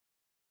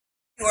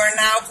You are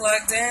now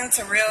plugged in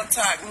to Real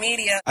Talk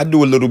Media. I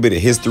do a little bit of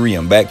history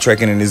and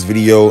backtracking in this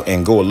video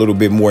and go a little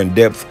bit more in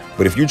depth.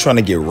 But if you're trying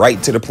to get right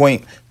to the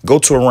point, go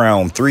to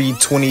around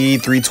 320,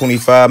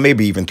 325,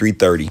 maybe even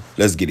 330.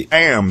 Let's get it.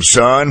 Damn,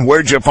 son,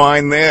 where'd you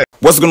find this?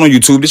 What's going on,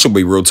 YouTube? This should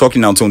be Real Talk.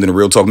 You're now tuned in to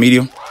Real Talk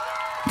Media.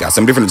 Got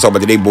something different to talk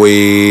about today,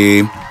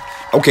 boy.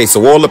 Okay,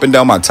 so all up and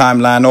down my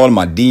timeline, all of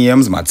my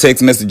DMs, my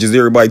text messages,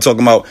 everybody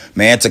talking about,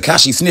 man,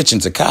 Tekashi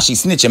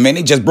snitching, man.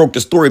 They just broke the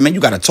story, man. You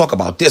got to talk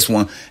about this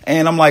one.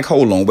 And I'm like,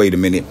 hold on, wait a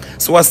minute.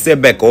 So I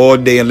sat back all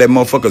day and let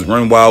motherfuckers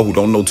run wild who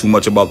don't know too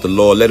much about the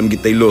law. Let them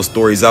get their little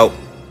stories out.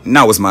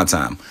 Now it's my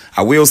time.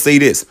 I will say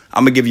this.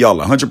 I'm going to give y'all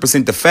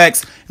 100% the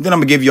facts. And then I'm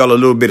going to give y'all a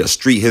little bit of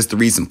street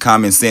history, some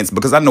common sense,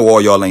 because I know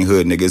all y'all ain't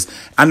hood niggas.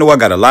 I know I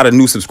got a lot of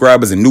new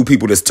subscribers and new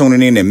people that's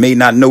tuning in that may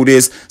not know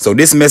this. So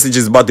this message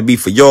is about to be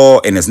for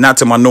y'all. And it's not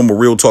to my normal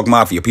Real Talk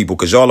Mafia people,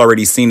 because y'all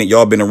already seen it.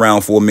 Y'all been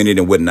around for a minute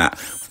and whatnot.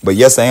 But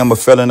yes, I am a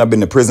felon. I've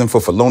been to prison for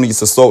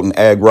felonious assault and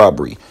ag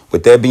robbery.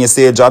 With that being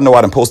said, y'all know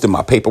I done posted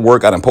my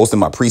paperwork. I done posted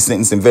my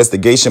pre-sentence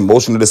investigation,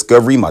 motion of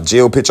discovery, my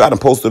jail picture. I done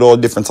posted all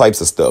different types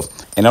of stuff.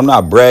 And I'm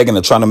not bragging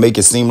or trying to make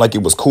it seem like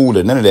it was cool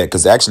or none of that,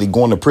 because actually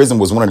going to prison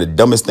was one of the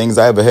dumbest things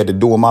I ever had to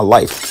do in my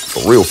life.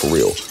 For real, for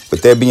real.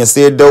 With that being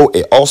said, though,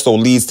 it also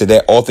leads to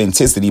that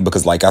authenticity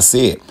because, like I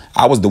said,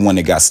 I was the one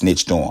that got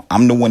snitched on.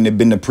 I'm the one that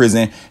been to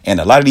prison.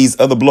 And a lot of these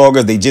other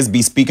bloggers, they just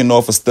be speaking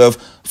off of stuff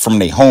from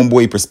their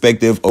homeboy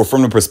perspective or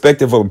from the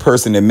perspective of a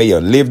person that may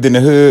have lived in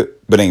the hood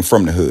but ain't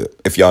from the hood,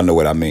 if y'all know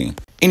what I mean.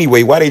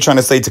 Anyway, why they trying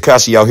to say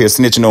Tekashi out here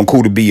snitching on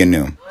Kooda B and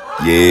them?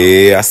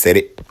 Yeah, I said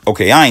it.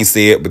 Okay, I ain't said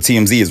it, but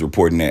TMZ is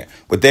reporting that.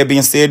 With that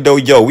being said, though,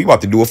 yo, we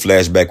about to do a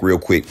flashback real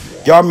quick.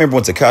 Y'all remember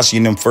when Tekashi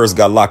and them first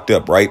got locked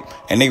up, right?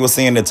 And they were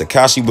saying that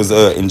Tekashi was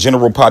in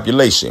general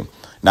population.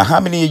 Now,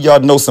 how many of y'all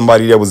know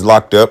somebody that was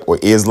locked up or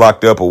is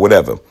locked up or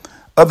whatever?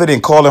 Other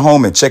than calling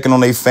home and checking on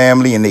their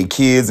family and their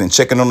kids and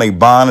checking on their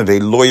bond or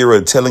their lawyer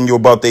or telling you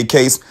about their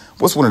case,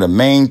 what's one of the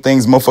main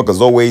things motherfuckers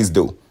always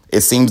do?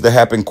 It seems to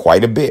happen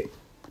quite a bit.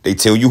 They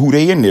tell you who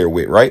they in there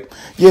with, right?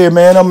 Yeah,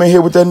 man, I'm in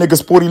here with that nigga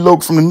Sporty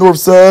Loke from the north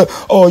side.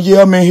 Oh,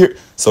 yeah, I'm in here.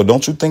 So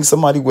don't you think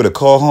somebody would have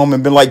called home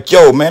and been like,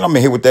 yo, man, I'm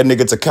in here with that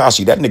nigga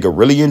Tekashi. That nigga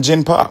really in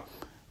Gen Pop.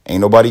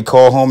 Ain't nobody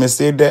called home and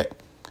said that.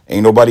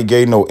 Ain't nobody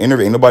gave no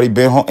interview. Ain't nobody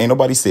been home. Ain't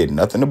nobody said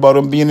nothing about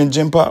him being in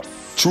Gen Pop.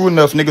 True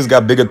enough, niggas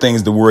got bigger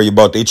things to worry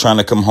about. They trying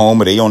to come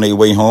home or they on their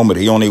way home or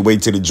they on their way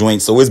to the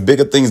joint. So it's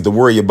bigger things to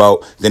worry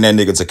about than that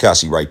nigga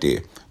Tekashi right there.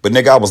 But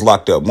nigga, I was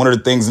locked up. One of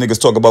the things niggas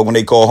talk about when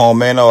they call home,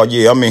 man, oh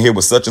yeah, I'm in here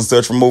with such and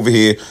such from over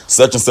here,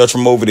 such and such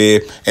from over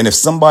there. And if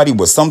somebody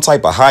with some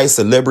type of high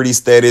celebrity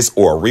status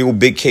or a real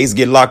big case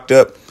get locked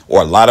up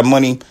or a lot of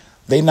money,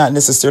 they not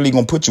necessarily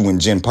going to put you in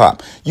Gen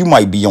Pop. You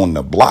might be on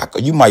the block or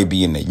you might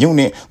be in the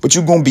unit, but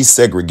you're going to be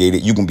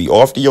segregated. You're going to be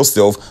off to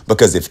yourself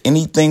because if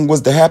anything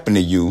was to happen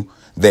to you,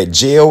 that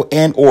jail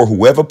and or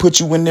whoever put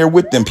you in there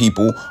with them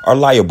people are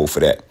liable for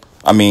that.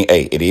 I mean,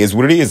 hey, it is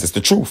what it is. It's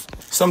the truth.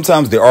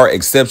 Sometimes there are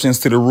exceptions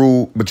to the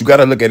rule, but you got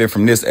to look at it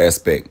from this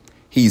aspect.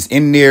 He's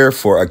in there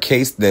for a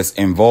case that's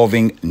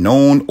involving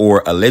known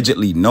or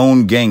allegedly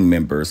known gang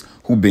members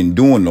who've been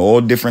doing all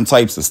different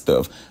types of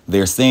stuff.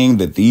 They're saying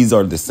that these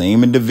are the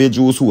same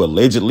individuals who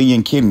allegedly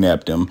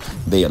kidnapped him.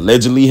 They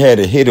allegedly had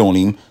a hit on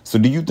him. So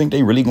do you think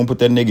they really gonna put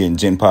that nigga in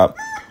Gen Pop?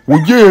 Well,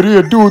 yeah,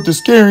 they'll do it to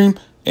scare him.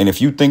 And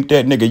if you think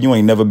that, nigga, you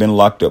ain't never been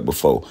locked up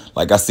before.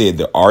 Like I said,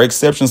 there are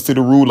exceptions to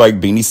the rule like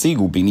Beanie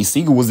Siegel. Beanie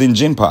Siegel was in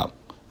Gen Pop.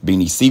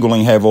 Beanie Siegel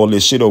ain't have all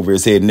this shit over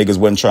his head. Niggas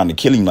wasn't trying to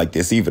kill him like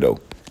this either, though.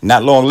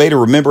 Not long later,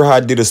 remember how I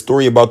did a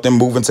story about them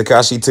moving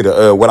Tekashi to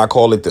the, what I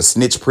call it, the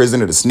snitch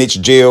prison or the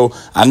snitch jail?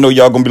 I know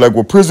y'all gonna be like,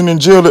 well, prison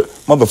and jail.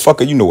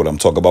 Motherfucker, you know what I'm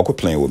talking about. Quit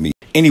playing with me.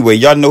 Anyway,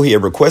 y'all know he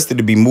had requested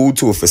to be moved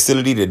to a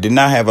facility that did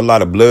not have a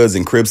lot of Bloods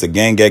and Crips or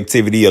gang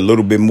activity, a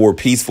little bit more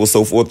peaceful,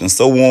 so forth and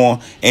so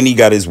on. And he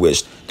got his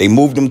wish. They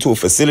moved him to a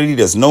facility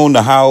that's known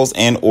to house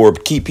and or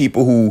keep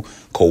people who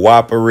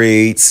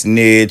cooperate,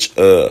 snitch,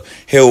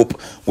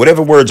 help,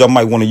 whatever word y'all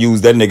might want to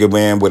use, that nigga,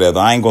 man, whatever.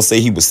 I ain't gonna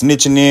say he was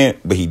snitching in,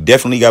 but he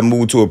definitely got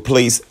moved to a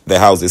place that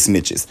houses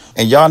snitches.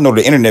 And y'all know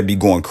the internet be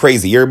going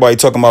crazy. Everybody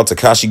talking about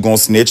Tekashi gonna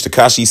snitch,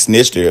 Tekashi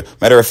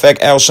snitched. Matter of fact,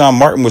 Alshon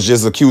Martin was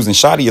just accusing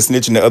Shotty of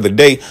snitching the other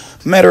day.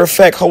 Matter of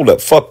fact, hold up,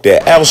 fuck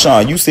that.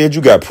 Alshon, you said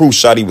you got proof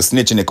Shotty was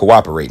snitching and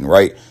cooperating,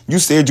 right? You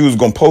said you was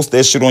gonna post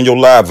that shit on your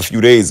live a few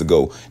days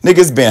ago. Nigga,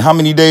 it's been how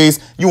many days?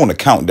 You on a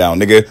countdown,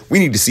 nigga. We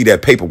need to see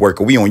that paperwork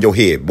or we on your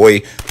head,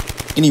 boy.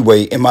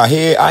 Anyway, in my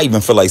head, I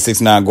even feel like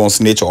 6ix9ine gonna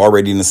snitch or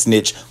already in the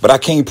snitch, but I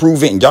can't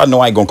prove it, and y'all know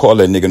I ain't gonna call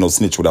that nigga no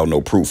snitch without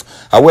no proof.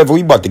 However,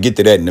 we about to get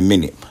to that in a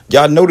minute.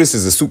 Y'all know this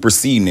is a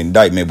superseding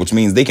indictment, which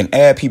means they can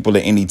add people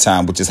at any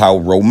time, which is how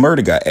Roe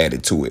Murder got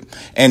added to it.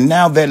 And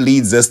now that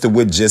leads us to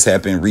what just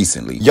happened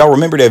recently. Y'all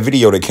remember that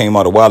video that came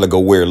out a while ago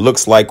where it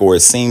looks like or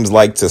it seems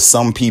like to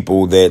some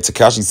people that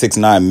Tekashi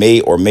 6ix9ine may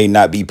or may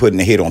not be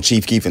putting a hit on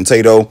Chief Keef and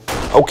Tato?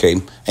 Okay,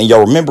 and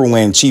y'all remember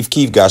when Chief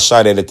Keef got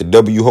shot at the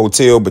W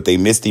Hotel, but they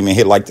missed him and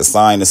hit like the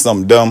sign or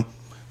something dumb?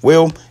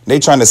 Well, they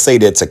trying to say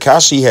that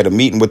Tekashi had a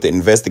meeting with the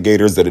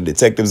investigators or the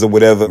detectives or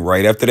whatever.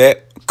 Right after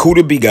that,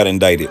 Kooda B got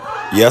indicted.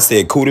 Yeah, I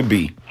said Kooda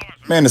B.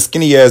 Man, the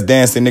skinny ass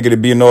dancing nigga to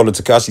be in all the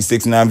Tekashi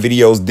 6ix9ine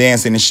videos,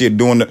 dancing and shit,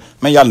 doing the...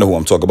 Man, y'all know who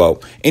I'm talking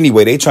about.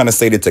 Anyway, they trying to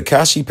say that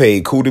Tekashi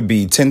paid Kooda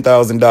B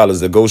 $10,000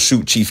 to go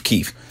shoot Chief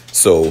Keef.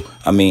 So,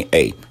 I mean,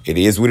 hey, it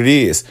is what it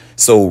is.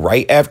 So,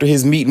 right after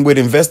his meeting with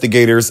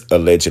investigators,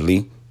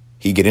 allegedly,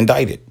 he get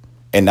indicted.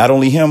 And not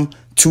only him,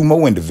 2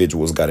 more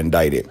individuals got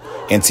indicted.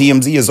 And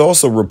TMZ is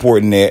also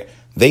reporting that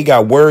they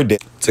got word that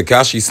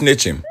Tekashi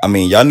snitching. I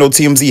mean, y'all know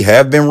TMZ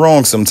have been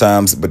wrong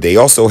sometimes, but they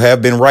also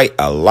have been right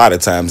a lot of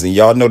times. And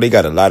y'all know they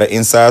got a lot of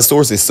inside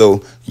sources,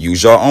 so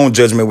use your own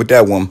judgment with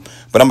that one.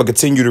 But I'm going to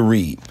continue to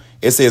read.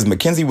 It says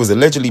Mackenzie was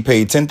allegedly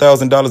paid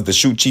 $10,000 to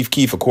shoot Chief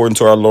Keef, according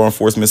to our law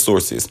enforcement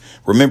sources.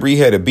 Remember, he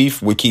had a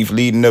beef with Keef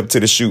leading up to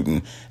the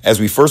shooting. As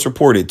we first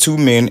reported, 2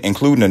 men,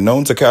 including a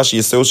known Tekashi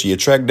associate,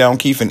 tracked down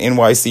Keef in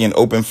NYC and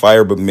opened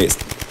fire but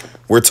missed.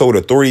 We're told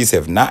authorities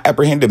have not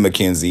apprehended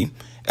Mackenzie.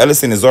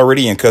 Ellison is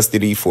already in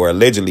custody for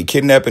allegedly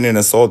kidnapping and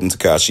assaulting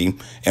Tekashi,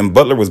 and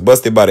Butler was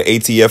busted by the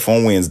ATF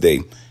on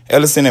Wednesday.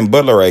 Ellison and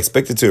Butler are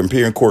expected to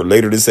appear in court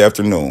later this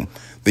afternoon.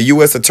 The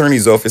U.S.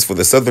 Attorney's Office for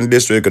the Southern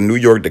District of New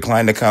York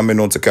declined to comment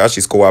on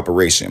Tekashi's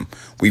cooperation.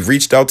 We've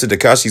reached out to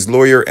Tekashi's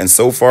lawyer, and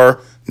so far,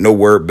 no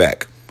word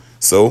back.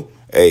 So,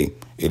 hey,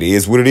 it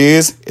is what it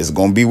is. It's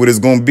going to be what it's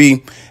going to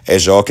be.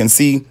 As y'all can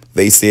see,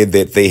 they said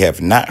that they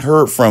have not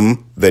heard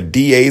from the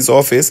DA's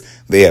office.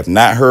 They have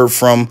not heard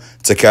from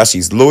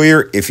Tekashi's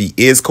lawyer if he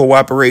is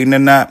cooperating or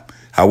not.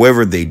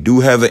 However, they do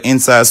have an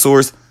inside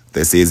source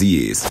that says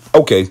he is.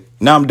 Okay,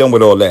 now I'm done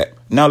with all that.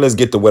 Now let's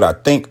get to what I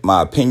think,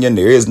 my opinion.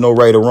 There is no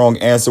right or wrong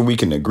answer. We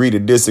can agree to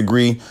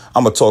disagree.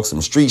 I'm going to talk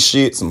some street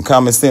shit, some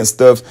common sense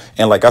stuff.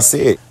 And like I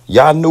said,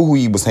 y'all knew who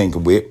he was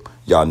hanging with.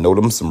 Y'all know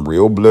them some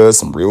real blood,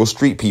 some real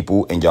street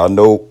people, and y'all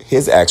know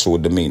his actual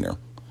demeanor.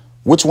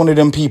 Which one of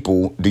them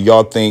people do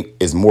y'all think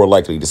is more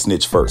likely to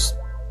snitch first?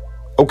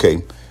 Okay,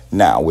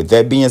 now with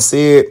that being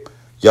said,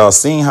 y'all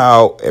seen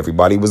how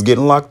everybody was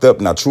getting locked up.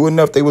 Now, true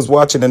enough, they was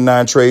watching the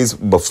 9 Treys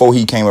before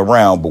he came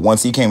around. But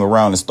once he came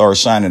around and started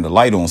shining the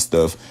light on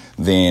stuff,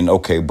 then,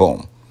 okay,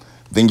 boom.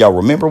 Then y'all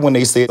remember when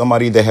they said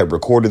somebody that had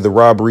recorded the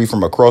robbery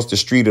from across the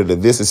street of the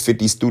This Is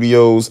 50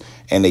 studios,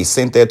 and they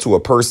sent that to a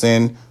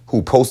person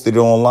who posted it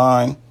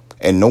online,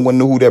 and no one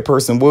knew who that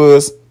person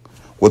was?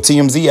 Well,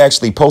 TMZ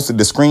actually posted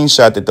the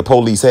screenshot that the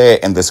police had,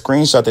 and the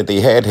screenshot that they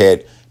had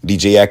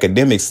DJ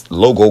Akademiks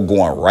logo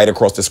going right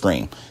across the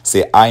screen.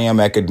 Said, I am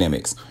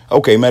Akademiks.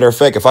 Okay, matter of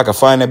fact, if I can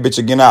find that bitch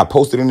again, I'll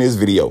post it in this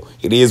video.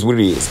 It is what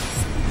it is.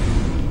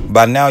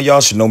 By now,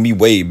 y'all should know me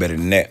way better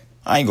than that.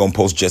 I ain't gonna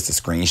post just a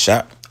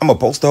screenshot. I'm gonna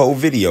post the whole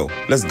video.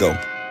 Let's go.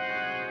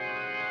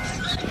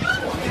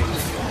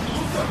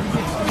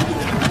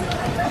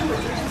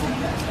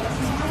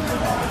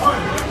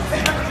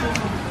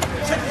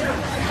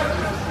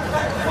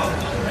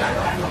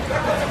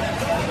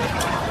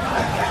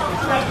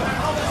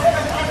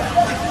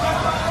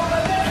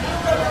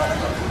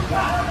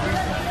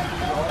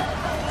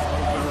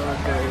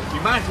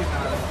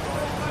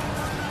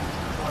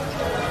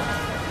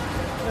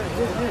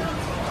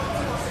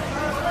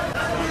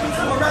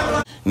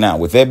 Now,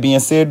 with that being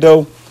said,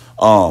 though,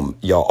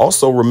 y'all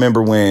also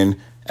remember when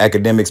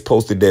Akademiks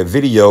posted that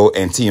video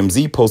and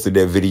TMZ posted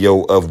that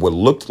video of what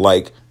looked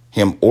like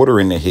him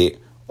ordering the hit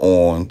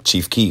on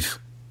Chief Keef.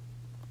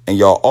 And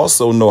y'all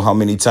also know how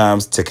many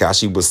times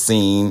Tekashi was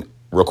seen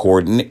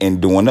recording and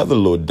doing other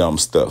little dumb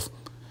stuff.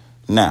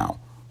 Now,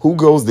 who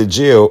goes to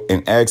jail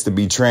and asks to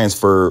be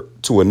transferred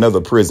to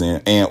another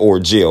prison and or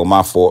jail?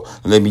 My fault.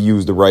 Let me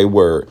use the right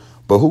word.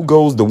 But who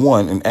goes to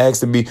one and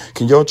asks to be,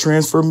 can y'all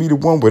transfer me to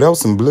one without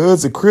some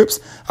Bloods or Crips?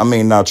 I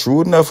mean, not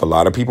true enough. A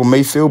lot of people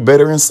may feel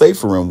better and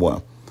safer in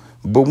one.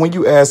 But when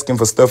you asking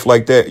for stuff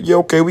like that, yeah,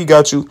 okay, we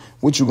got you.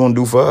 What you gonna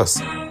do for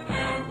us?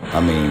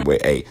 I mean,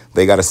 wait, hey,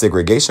 they got a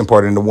segregation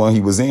part in the one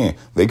he was in.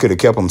 They could have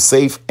kept him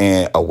safe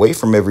and away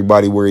from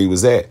everybody where he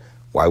was at.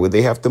 Why would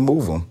they have to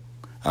move him?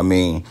 I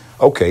mean,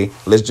 okay,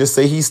 let's just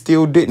say he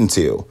still didn't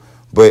tell.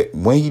 But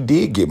when he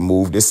did get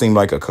moved, it seemed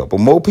like a couple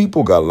more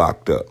people got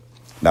locked up.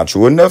 Now,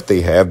 true enough,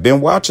 they have been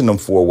watching them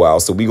for a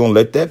while, so we're going to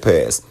let that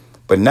pass.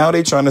 But now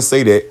they trying to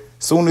say that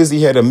soon as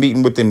he had a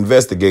meeting with the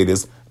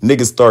investigators,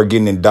 niggas start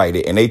getting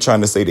indicted, and they trying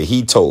to say that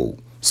he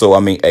told. So, I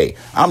mean, hey,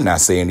 I'm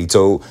not saying he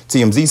told.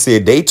 TMZ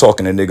said they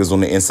talking to niggas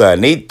on the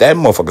inside, and that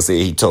motherfucker said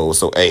he told.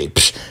 So, hey,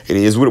 it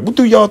is what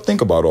do y'all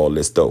think about all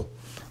this, though?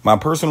 My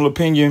personal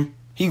opinion,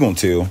 he going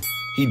to tell.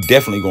 He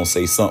definitely going to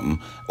say something,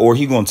 or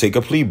he going to take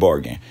a plea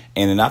bargain.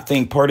 And then I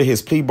think part of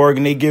his plea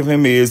bargain they give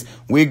him is,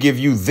 we'll give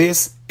you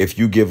this if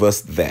you give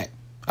us that.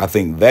 I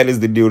think that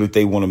is the deal that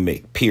they want to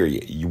make,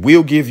 period.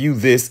 We'll give you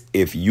this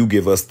if you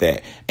give us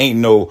that. Ain't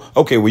no,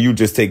 okay, well, you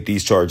just take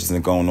these charges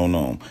and go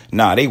on.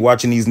 Nah, they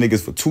watching these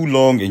niggas for too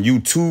long and you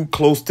too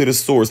close to the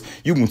source.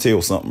 You can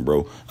tell something,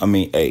 bro. I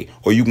mean, hey,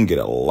 or you can get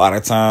a lot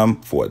of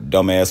time for a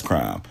dumbass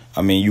crime.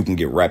 I mean, you can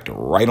get wrapped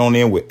right on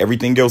in with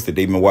everything else that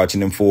they've been watching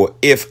them for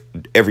if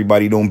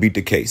everybody don't beat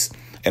the case.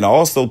 And I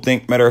also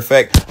think, matter of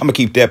fact, I'm going to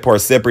keep that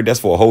part separate. That's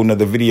for a whole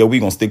nother video. We're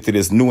going to stick to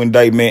this new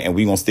indictment and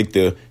we're going to stick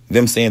to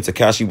them saying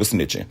Tekashi was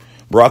snitching.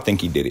 Bro, I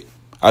think he did it.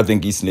 I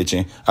think he's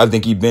snitching. I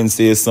think he been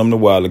said something a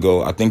while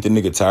ago. I think the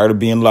nigga tired of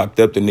being locked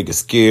up. The nigga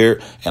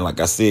scared. And like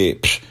I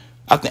said,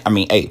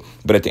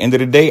 but at the end of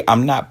the day,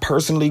 I'm not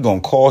personally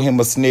going to call him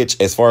a snitch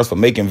as far as for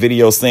making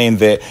videos saying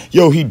that,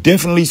 yo, he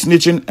definitely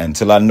snitching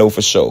until I know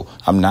for sure.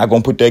 I'm not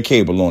going to put that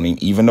cable on him,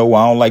 even though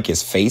I don't like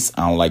his face.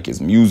 I don't like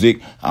his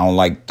music. I don't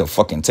like the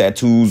fucking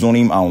tattoos on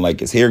him. I don't like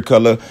his hair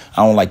color.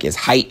 I don't like his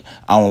height.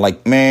 I don't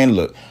like, man,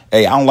 look,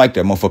 hey, I don't like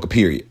that motherfucker,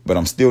 period. But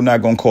I'm still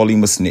not going to call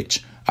him a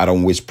snitch. I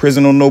don't wish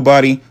prison on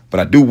nobody, but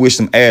I do wish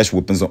some ass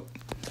whoopings on.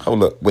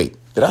 Hold up, wait.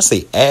 Did I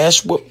say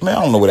ass whoop? Man,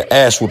 I don't know what an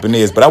ass whooping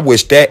is, but I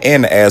wish that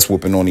and the ass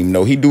whooping on him.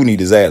 No, he do need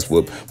his ass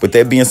whooped. With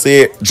that being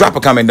said, drop a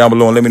comment down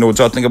below and let me know what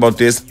y'all think about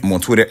this. I'm on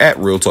Twitter at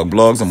Real Talk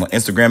Blogs. I'm on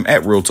Instagram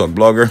at Real Talk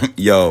Blogger.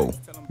 Yo,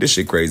 this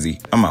shit crazy.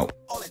 I'm out.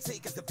 All it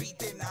takes is the beat,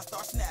 then I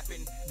start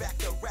snapping. Back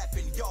to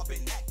rapping, y'all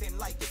been acting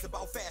like it's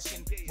about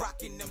fashion.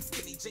 Rocking them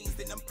skinny jeans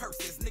and them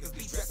purses. Niggas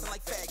be dressing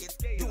like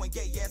faggots. Doing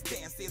gay ass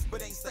dances,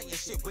 but ain't saying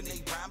shit when they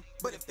rhyme.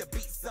 But if the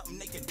beat's something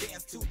they can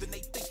dance to, then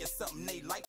they